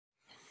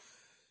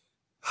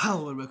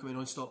Hello and welcome to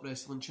Non-Stop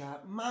Wrestling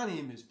Chat. My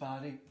name is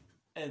Barry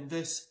and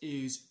this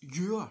is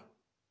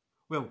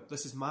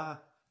this is my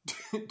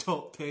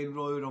top 10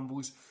 Royal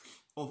Rumbles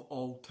of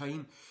all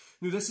time.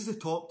 Now this is the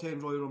top 10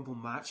 Royal Rumble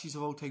matches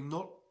of all time,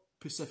 not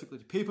specifically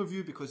the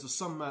pay-per-view, because there's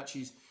some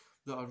matches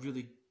that are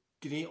really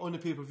great on the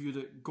pay-per-view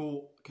that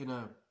go kind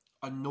of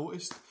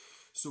unnoticed.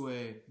 So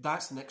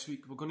that's next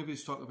week. We're going to be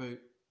talking about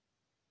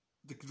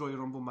the Royal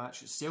Rumble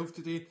match itself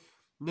today.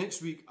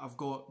 Next week I've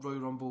got Royal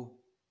Rumble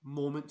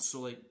moments,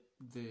 so like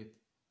the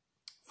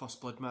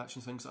First Blood match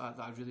and things like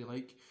that I really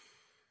like.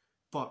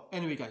 But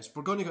anyway guys,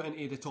 we're going to get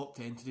into the top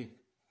 10 today.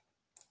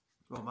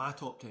 Well, my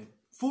top 10.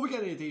 Before we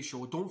get into today's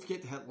show, don't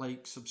forget to hit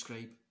like,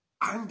 subscribe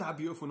and that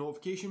beautiful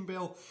notification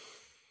bell.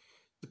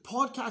 The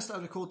podcast that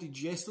I recorded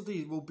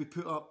yesterday will be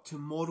put up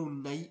tomorrow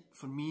night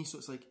for me, so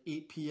it's like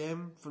 8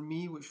 PM for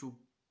me, which will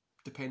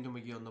depend on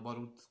where you're in the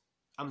world.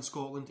 I'm in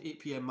Scotland, 8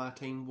 PM my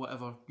time,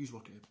 whatever, use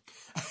work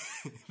out.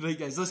 Right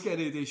guys, let's get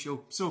into today's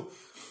show. So,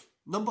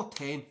 number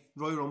 10,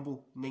 Royal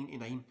Rumble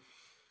 99.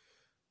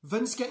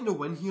 Vince getting a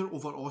win here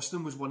over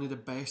Austin was one of the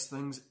best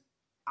things.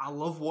 I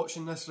love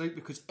watching this, right,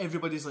 because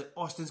everybody's like,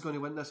 Austin's going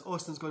to win this,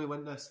 Austin's going to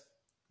win this.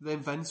 Then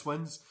Vince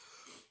wins.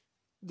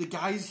 The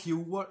guy's heel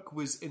work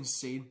was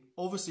insane.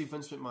 Obviously,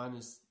 Vince McMahon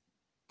is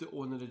the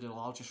owner of the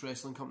largest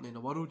wrestling company in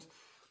the world.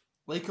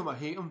 Like him or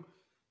hate him,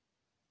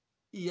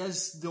 he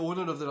is the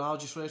owner of the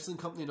largest wrestling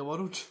company in the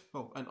world.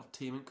 Well,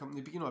 entertainment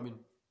company, but you know what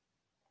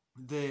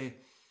I mean.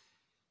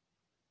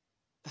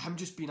 Him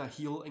just being a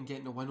heel and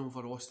getting a win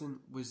over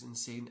Austin was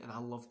insane, and I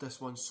loved this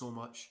one so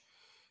much.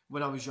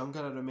 When I was younger,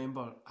 I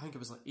remember, I think it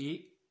was like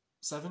 8,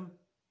 7.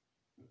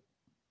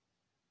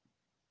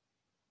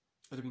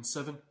 I'd have been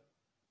 7.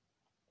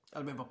 I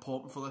remember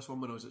popping for this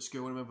one when I was at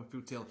school. I remember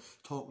people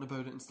talking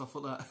about it and stuff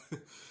like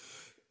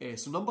that.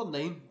 So number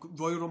 9,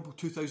 Royal Rumble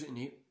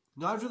 2008.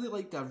 Now I really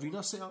like the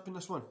arena setup in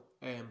this one.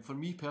 For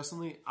me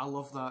personally, I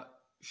love that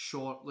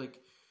short, like,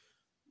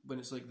 when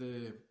it's like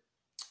the...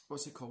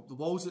 what's it called? The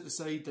walls at the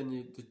side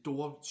and the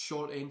door,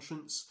 short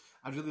entrance.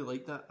 I really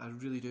like that. I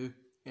really do.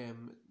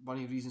 One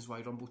of the reasons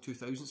why Rumble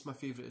 2000 is my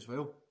favourite as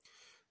well.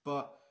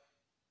 But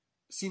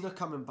Cena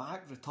coming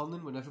back,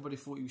 returning when everybody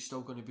thought he was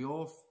still going to be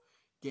off,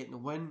 getting the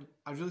win.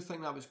 I really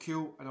think that was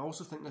cool. And I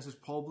also think this is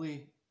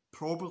probably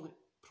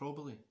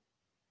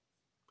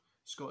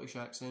Scottish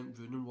accent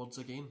ruining words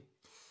again.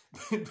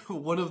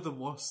 One of the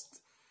worst.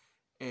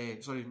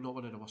 Sorry, not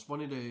one of the worst.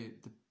 One of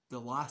the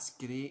last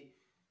great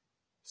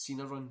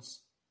Cena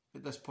runs.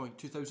 At this point,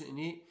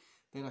 2008,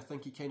 then I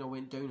think he kind of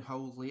went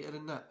downhill later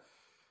in that.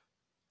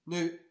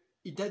 Now,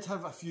 he did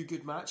have a few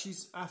good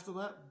matches after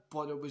that,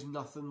 but it was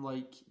nothing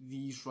like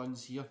these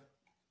runs here.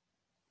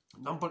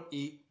 Number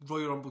 8,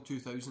 Royal Rumble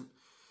 2000.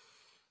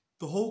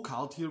 The whole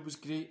card here was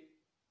great.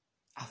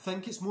 I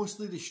think it's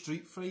mostly the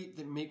street fight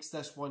that makes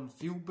this one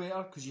feel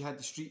better, because you had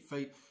the street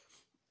fight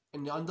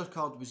and the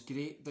undercard was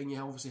great. Then you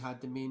obviously had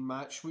the main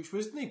match, which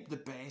wasn't the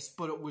best,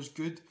 but it was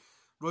good.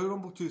 Royal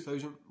Rumble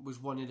 2000 was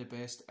one of the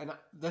best, and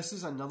this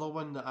is another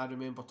one that I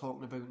remember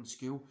talking about in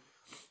school.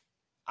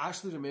 I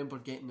actually remember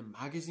getting the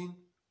magazine,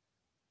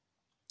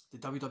 the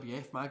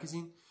WWF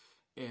magazine,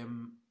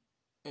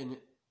 and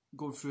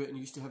going through it, and it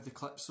used to have the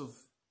clips of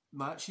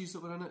matches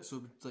that were in it, so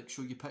it would like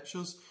show you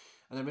pictures.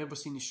 And I remember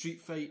seeing the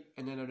street fight,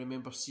 and then I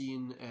remember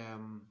seeing,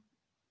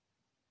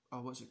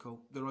 what's it called?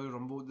 The Royal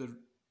Rumble,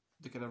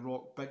 the kind of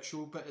Rock Big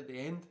Show bit at the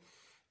end.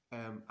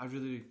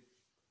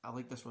 I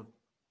like this one.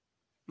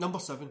 Number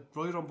 7,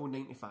 Royal Rumble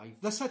 95.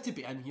 This had to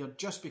be in here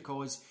just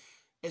because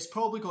it's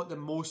probably got the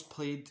most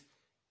played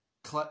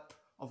clip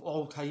of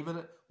all time in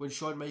it, when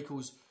Shawn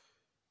Michaels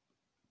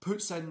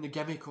puts in the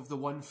gimmick of the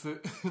 1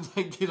 foot,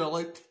 like you're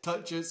allowed to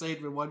touch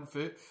outside with 1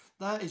 foot.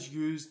 That is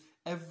used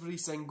every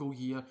single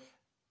year.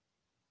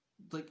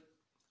 Like,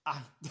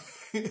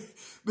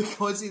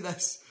 because of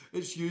this,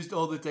 it's used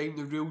all the time.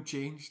 The rule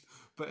changed.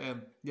 But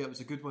yeah, it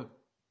was a good one.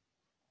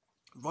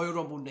 Royal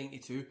Rumble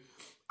 92.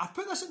 I've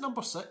put this at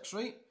number 6,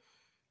 right?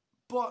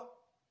 But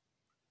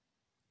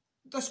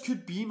this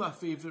could be my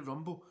favourite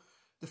Rumble.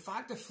 The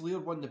fact that Flair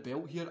won the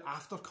belt here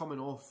after coming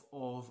off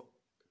of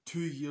 2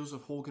 years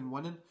of Hogan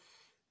winning,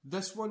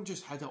 this one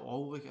just had it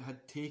all. Like, it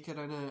had Taker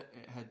in it,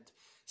 it had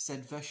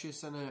Sid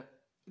Vicious in it.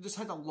 It just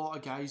had a lot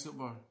of guys that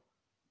were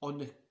on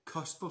the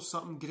cusp of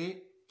something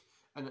great.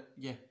 And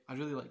yeah, I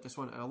really like this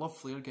one, and I love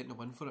Flair getting a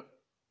win for it.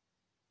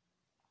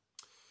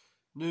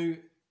 Now,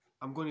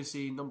 I'm going to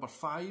say number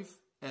 5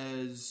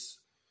 is...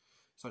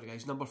 Sorry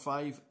guys, number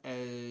 5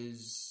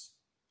 is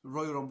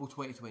Royal Rumble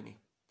 2020.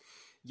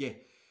 Yeah,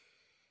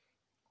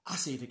 I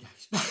said it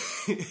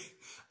guys.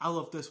 I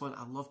loved this one.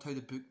 I loved how they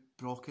booked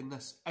Brock in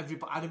this. I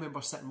remember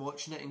sitting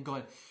watching it and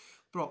going,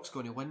 Brock's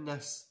going to win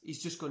this.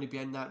 He's just going to be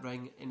in that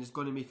ring and it's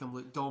going to make him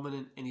look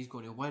dominant and he's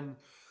going to win.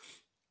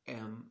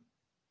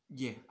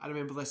 Yeah, I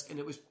remember this, and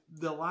it was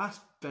the last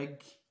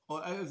big,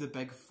 out of the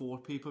big 4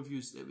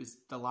 pay-per-views, it was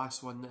the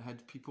last one that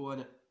had people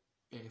in it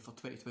for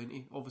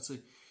 2020,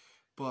 obviously.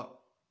 But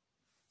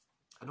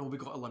I know we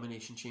got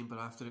Elimination Chamber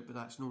after it, but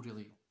that's not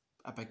really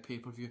a big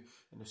pay-per-view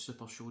and a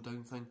Super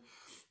Showdown thing.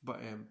 But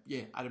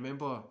yeah, I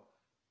remember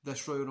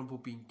this Royal Rumble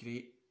being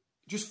great.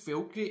 It just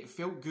felt great, it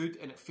felt good,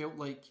 and it felt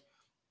like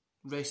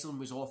wrestling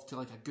was off to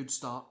like a good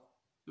start.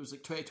 It was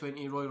like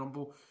 2020 Royal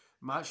Rumble,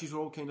 matches were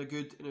all kind of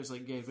good, and it was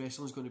like, yeah,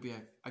 wrestling's going to be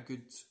a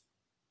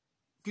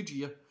good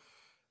year.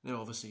 And then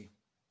obviously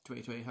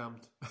 2020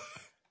 happened.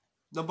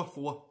 Number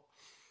 4,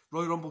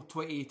 Royal Rumble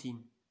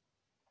 2018.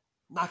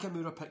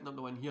 Nakamura picking up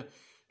the win here.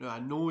 Now I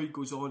know he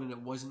goes on and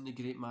it wasn't the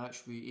great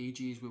match with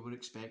AJ as we were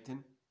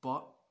expecting,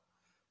 but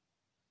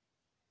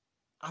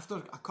after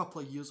a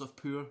couple of years of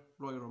poor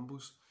Royal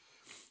Rumbles,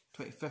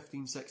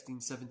 2015,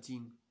 16,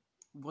 17,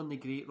 won the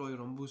great Royal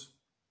Rumbles,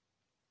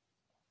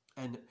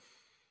 and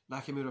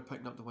Nakamura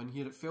picking up the win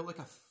here, it felt like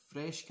a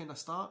fresh kind of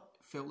start,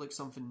 it felt like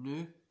something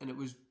new, and it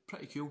was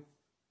pretty cool.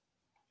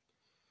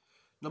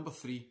 Number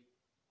 3,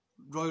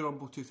 Royal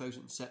Rumble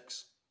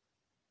 2006,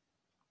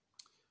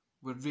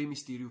 where Rey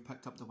Mysterio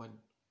picked up the win.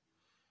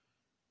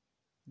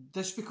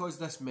 This because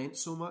this meant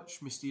so much,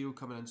 Mysterio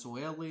coming in so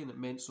early, and it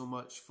meant so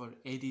much for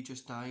Eddie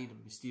just dying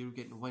and Mysterio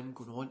getting the win,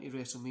 going on to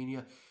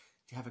WrestleMania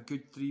to have a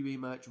good 3-way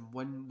match and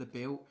win the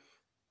belt.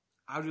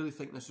 I really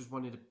think this was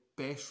one of the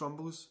best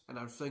Rumbles, and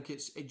I think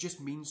it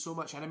just means so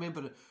much. I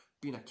remember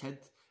being a kid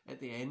at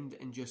the end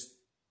and just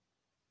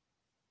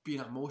being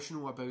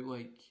emotional about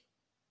like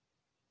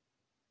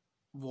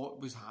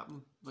what was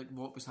happening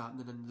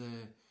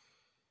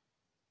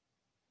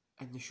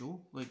in the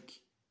show. Like,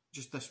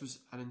 just this was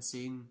an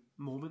insane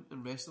moment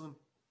in wrestling.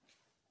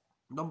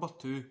 Number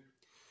 2,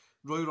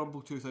 Royal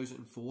Rumble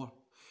 2004.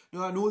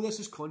 Now I know this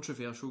is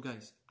controversial,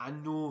 guys. I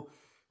know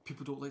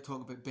people don't like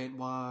talking about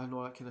Benoit and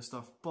all that kind of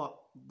stuff, but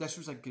this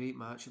was a great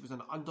match. It was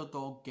an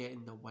underdog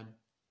getting the win,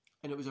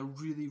 and it was a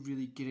really,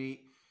 really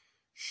great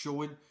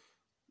showing.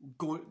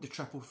 Going the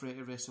triple threat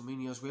at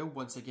WrestleMania as well,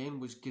 once again,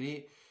 was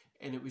great,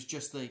 and it was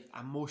just like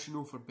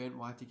emotional for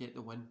Benoit to get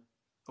the win.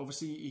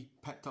 Obviously he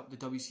picked up the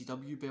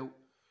WCW belt,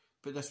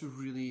 but this was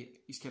really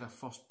his kind of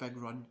first big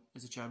run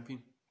as a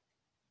champion.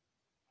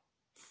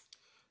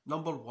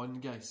 Number 1,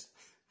 guys.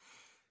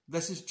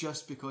 This is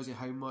just because of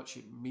how much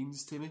it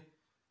means to me.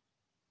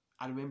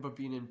 I remember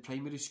being in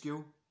primary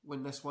school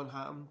when this one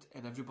happened,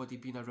 and everybody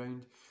being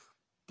around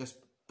this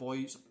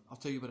boys. I'll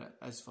tell you what it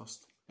is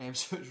first.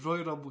 So it's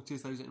Royal Rumble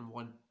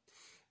 2001.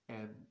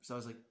 So I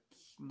was like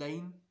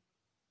 9.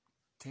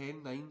 I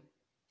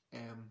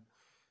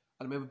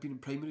remember being in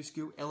primary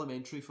school,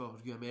 elementary for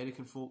you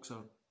American folks,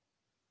 or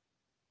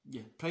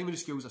yeah, primary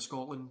school is a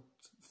Scotland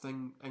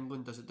thing.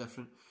 England does it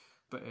different,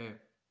 but I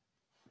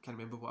can't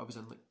remember what I was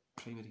in, like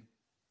primary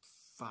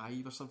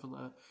 5 or something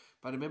like that.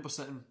 But I remember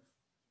sitting.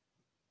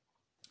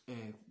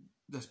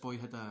 This boy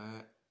had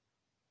a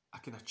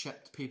kind of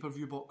chipped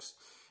pay-per-view box,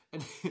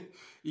 and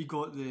he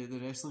got the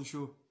wrestling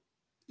show,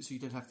 so you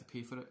didn't have to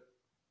pay for it.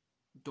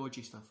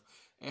 Dodgy stuff.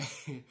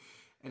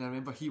 And I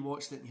remember he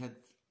watched it, and he had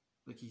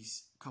like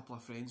his couple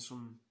of friends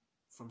from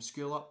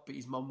school up, but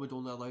his mum would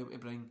only allow him to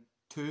bring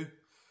 2,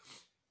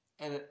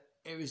 and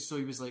it was, so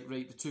he was like,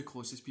 right, the 2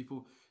 closest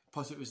people,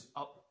 plus it was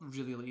up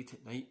really late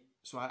at night,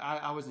 so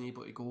I wasn't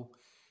able to go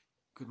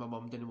because my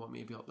mum didn't want me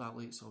to be up that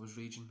late, so I was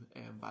raging.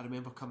 But I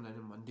remember coming in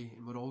on Monday,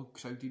 and we're all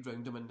crowded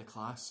round him in the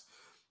class,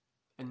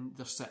 and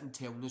they're sitting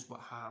telling us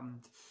what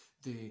happened,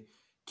 the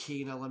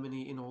Kane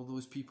eliminating all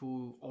those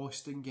people,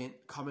 Austin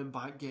coming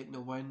back getting the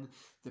win,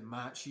 the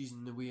matches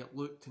and the way it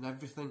looked and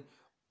everything,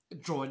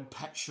 drawing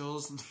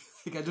pictures, and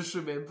like I just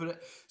remember it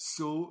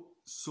so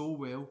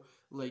well.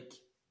 Like,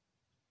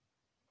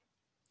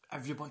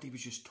 everybody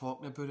was just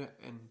talking about it,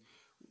 and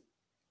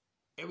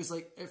it was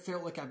like, it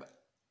felt like a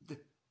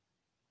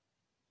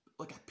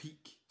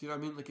peak. Do you know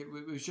what I mean? Like, it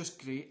was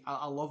just great.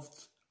 I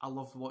loved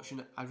watching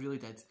it. I really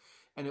did,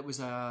 and it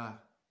was a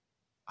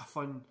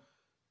fun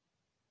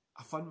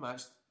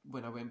match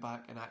when I went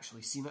back and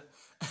actually seen it.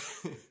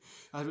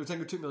 I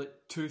think it took me like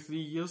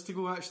 2-3 years to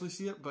go actually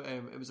see it, but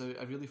it was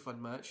a really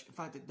fun match. In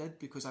fact, it did,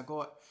 because I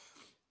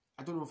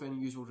don't know if any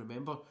of you will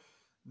remember,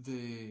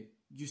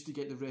 used to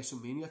get the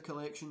WrestleMania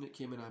collection that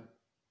came in a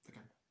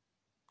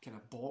kind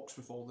of box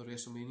with all the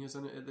WrestleManias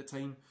in it at the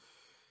time.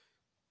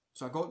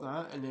 So I got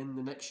that, and then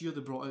the next year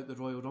they brought out the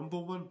Royal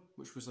Rumble one,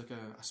 which was like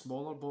a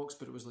smaller box,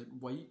 but it was like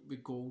white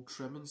with gold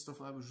trim and stuff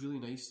like that. It was really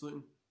nice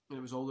looking, and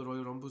it was all the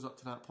Royal Rumbles up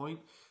to that point.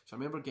 So I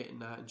remember getting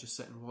that and just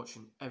sitting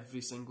watching every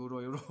single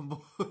Royal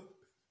Rumble.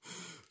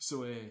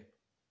 So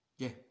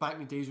yeah, back in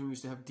the days when we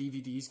used to have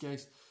DVDs,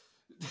 guys,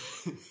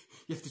 you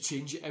have to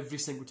change it every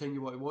single time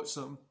you want to watch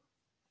something.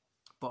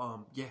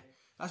 But yeah,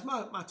 that's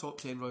my top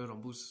 10 Royal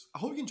Rumbles. I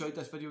hope you enjoyed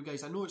this video,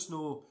 guys. I know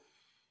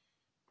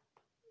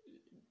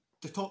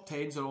the top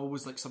 10s are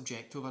always like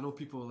subjective. I know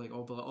people are like,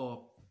 oh, but like,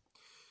 oh,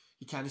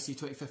 you can't say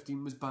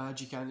 2015 was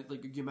bad, you can't,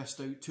 like, you missed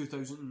out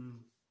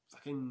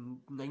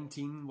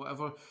 2019,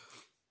 whatever.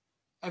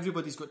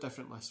 Everybody's got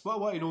different lists. What I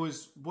want to know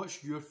is,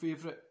 what's your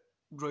favourite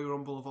Royal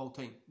Rumble of all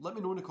time? Let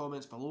me know in the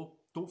comments below.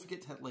 Don't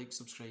forget to hit like,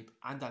 subscribe,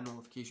 and that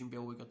notification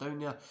bell when you're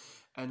down there.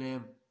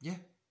 And yeah,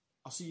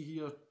 I'll see you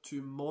here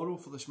tomorrow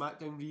for the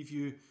SmackDown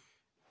review.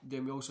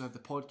 Then we also have the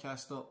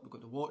podcast up, we've got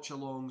the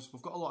watch-alongs,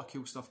 we've got a lot of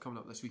cool stuff coming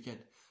up this weekend.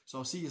 So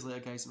I'll see you later,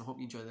 guys, and I hope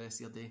you enjoy the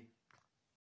rest of your day.